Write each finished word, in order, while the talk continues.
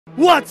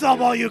What's up,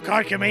 all you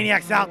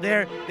Karcamaniacs out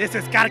there? This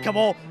is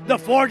Karcamo, the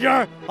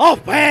forger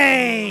of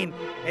pain,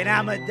 and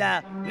I'm at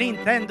the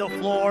Nintendo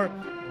floor.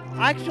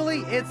 Actually,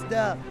 it's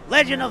the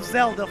Legend of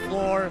Zelda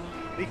floor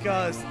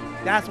because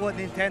that's what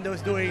Nintendo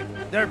is doing.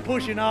 They're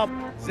pushing up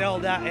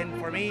Zelda, and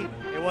for me,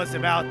 it was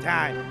about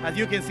time. As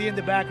you can see in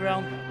the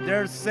background,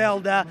 there's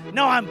Zelda.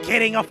 No, I'm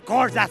kidding. Of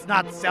course, that's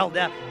not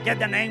Zelda. Get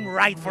the name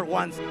right for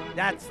once.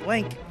 That's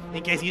Link.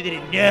 In case you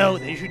didn't know,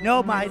 you should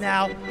know by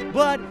now.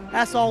 But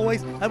as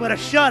always, I'm gonna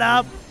shut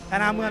up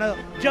and I'm gonna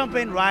jump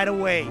in right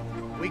away.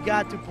 We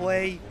got to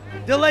play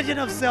The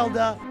Legend of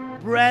Zelda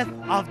Breath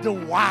of the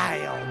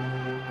Wild.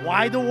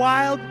 Why the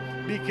wild?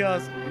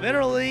 Because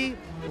literally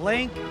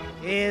Link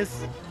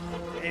is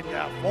in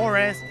the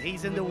forest,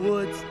 he's in the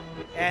woods,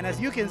 and as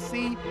you can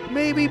see,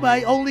 maybe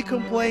my only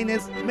complaint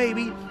is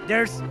maybe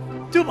there's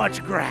too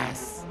much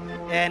grass.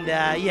 And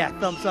yeah,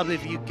 thumbs up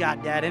if you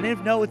got that. And if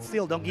no, it's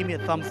still, don't give me a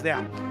thumbs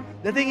down.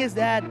 The thing is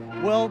that,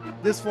 well,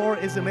 this floor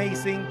is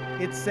amazing.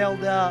 It's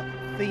Zelda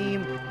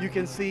themed. You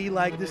can see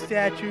like the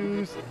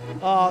statues,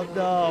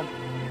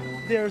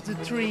 there's the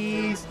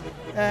trees,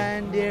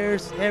 and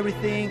there's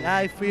everything.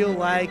 I feel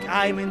like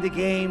I'm in the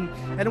game.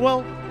 And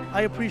well,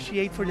 I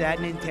appreciate for that,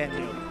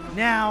 Nintendo.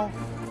 Now,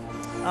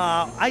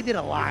 I did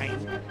a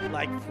line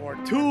like for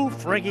 2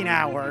 friggin'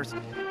 hours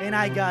and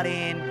I got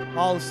in.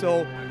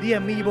 Also, the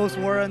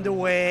amiibos were on the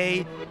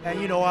way, and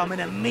you know I'm an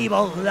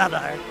amiibo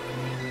lover.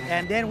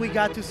 And then we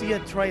got to see a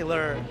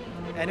trailer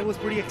and it was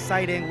pretty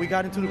exciting. We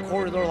got into the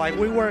corridor like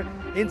we were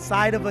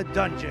inside of a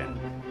dungeon.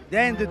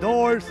 Then the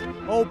doors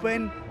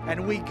opened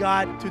and we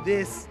got to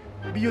this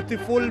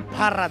beautiful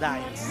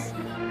paradise.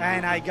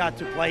 And I got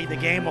to play the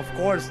game, of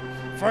course,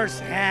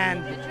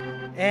 firsthand.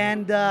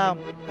 And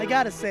I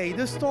gotta say,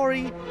 the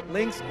story,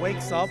 Link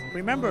wakes up.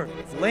 Remember,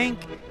 Link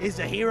is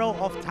the hero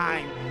of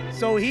time.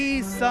 So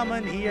he's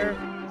summoned here.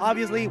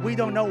 Obviously, we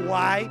don't know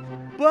why,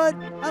 but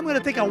I'm gonna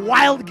take a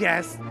wild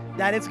guess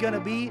that it's gonna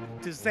be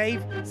to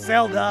save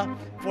Zelda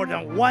for the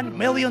 1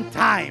 millionth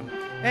time.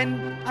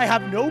 And I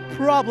have no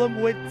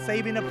problem with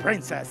saving a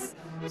princess.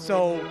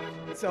 So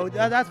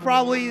that's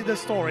probably the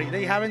story.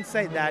 They haven't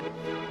said that.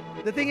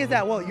 The thing is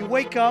that, well, you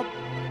wake up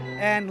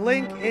and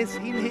Link is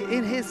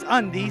in his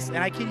undies, and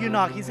I kid you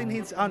not, he's in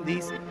his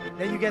undies.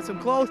 Then you get some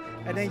clothes,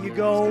 and then you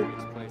go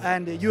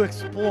and you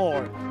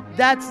explore.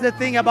 That's the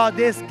thing about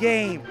this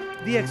game,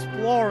 the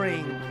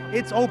exploring.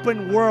 It's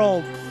open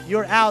world.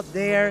 You're out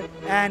there,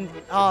 and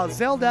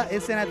Zelda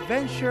is an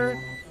adventure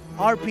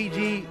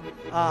RPG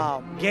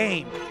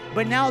game.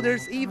 But now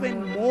there's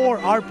even more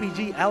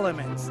RPG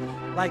elements.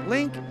 Like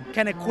Link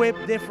can equip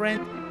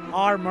different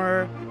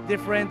armor,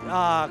 different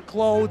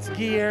clothes,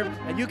 gear,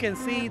 and you can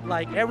see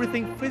like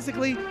everything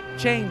physically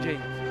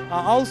changing.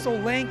 Also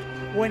Link,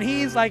 when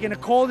he's like in a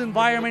cold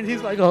environment,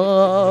 he's like,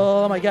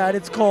 oh my god,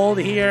 it's cold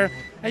here.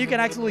 And you can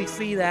actually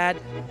see that,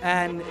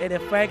 and it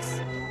affects,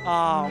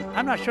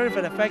 I'm not sure if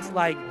it affects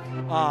like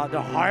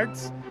the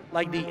hearts,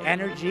 like the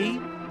energy,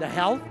 the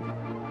health,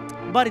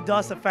 but it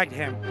does affect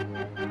him.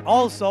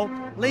 Also,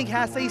 Link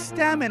has a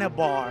stamina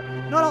bar.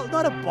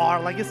 Not a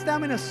bar, like a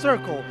stamina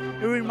circle.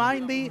 It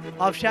reminds me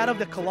of Shadow of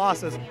the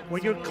Colossus,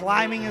 when you're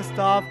climbing and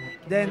stuff,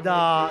 then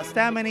the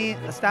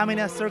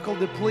stamina circle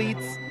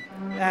depletes,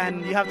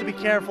 and you have to be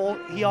careful.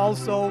 He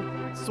also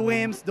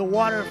swims. The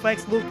water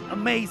effects look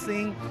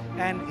amazing,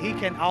 and he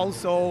can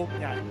also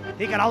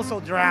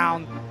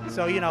drown.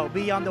 So, you know,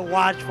 be on the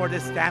watch for the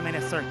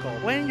stamina circle.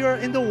 When you're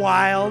in the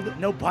wild,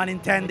 no pun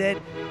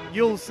intended,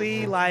 you'll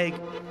see like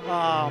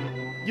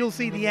you'll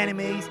see the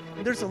enemies.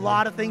 There's a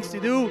lot of things to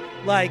do.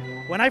 Like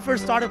when I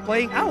first started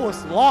playing, I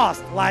was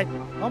lost. Like,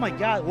 oh my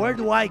god, where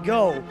do I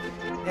go?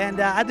 And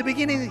at the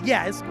beginning,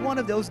 yeah, it's one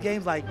of those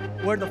games like,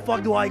 where the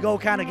fuck do I go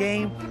kind of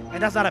game.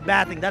 And that's not a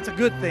bad thing. That's a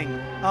good thing.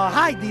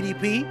 Hi,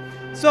 DDP.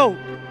 So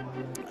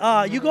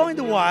you go in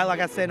the wild,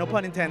 like I said, no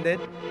pun intended,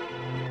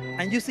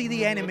 and you see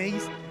the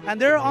enemies, and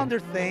they're on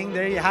their thing.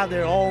 They have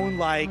their own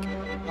like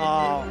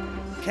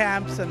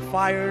camps and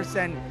fires,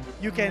 and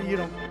you can, you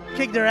know,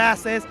 kick their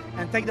asses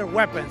and take their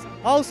weapons.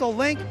 Also,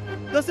 Link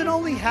doesn't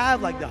only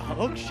have like the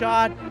hook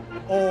shot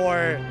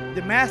or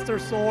the master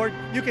sword.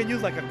 You can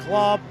use like a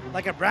club,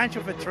 like a branch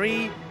of a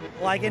tree,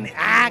 like an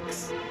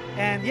axe,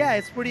 and yeah,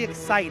 it's pretty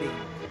exciting.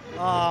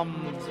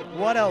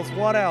 What else?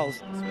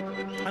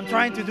 I'm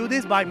trying to do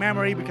this by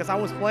memory because I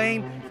was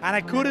playing and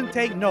I couldn't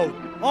take note.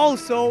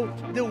 Also,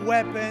 the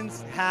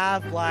weapons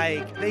have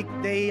like,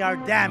 they are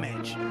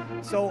damaged.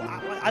 So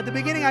at the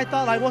beginning I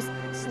thought I was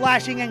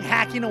slashing and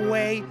hacking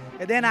away,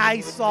 and then I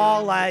saw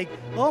like,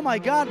 oh my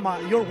god,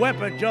 your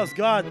weapon just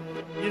got,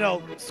 you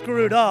know,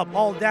 screwed up,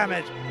 all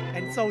damaged.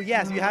 And so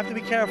yes, you have to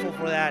be careful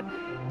for that.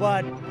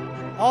 But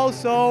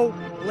also,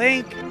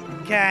 Link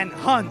can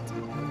hunt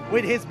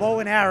with his bow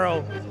and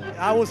arrow.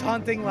 I was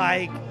hunting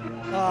like,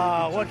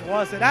 what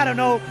was it? I don't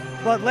know.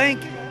 But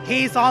Link,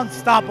 he's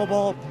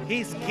unstoppable.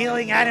 He's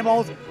killing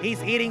animals.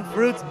 He's eating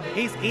fruits.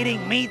 He's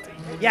eating meat.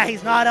 Yeah,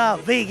 he's not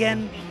a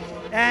vegan.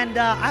 And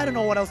I don't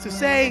know what else to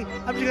say.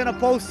 I'm just gonna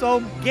post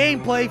some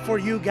gameplay for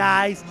you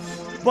guys.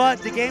 But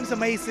the game's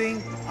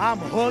amazing. I'm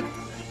hooked.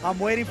 I'm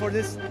waiting for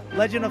this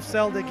Legend of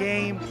Zelda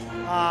game.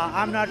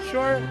 I'm not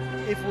sure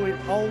if it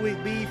will always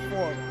be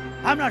for.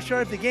 I'm not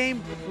sure if the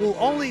game will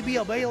only be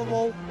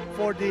available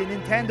for the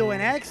Nintendo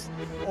NX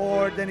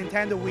or the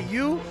Nintendo Wii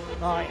U.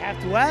 I have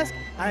to ask.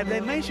 And if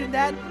they mentioned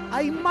that,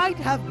 I might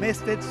have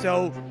missed it.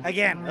 So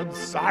again, I'm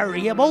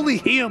sorry. I'm only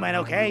human,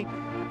 okay?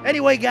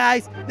 Anyway,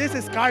 guys, this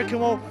is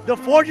Karcamo, the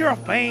Forger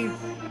of Pain,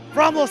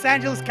 from Los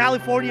Angeles,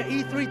 California,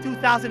 E3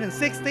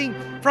 2016,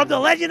 from the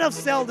Legend of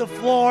Zelda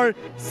floor,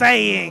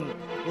 saying,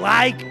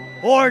 like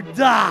or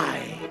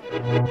die.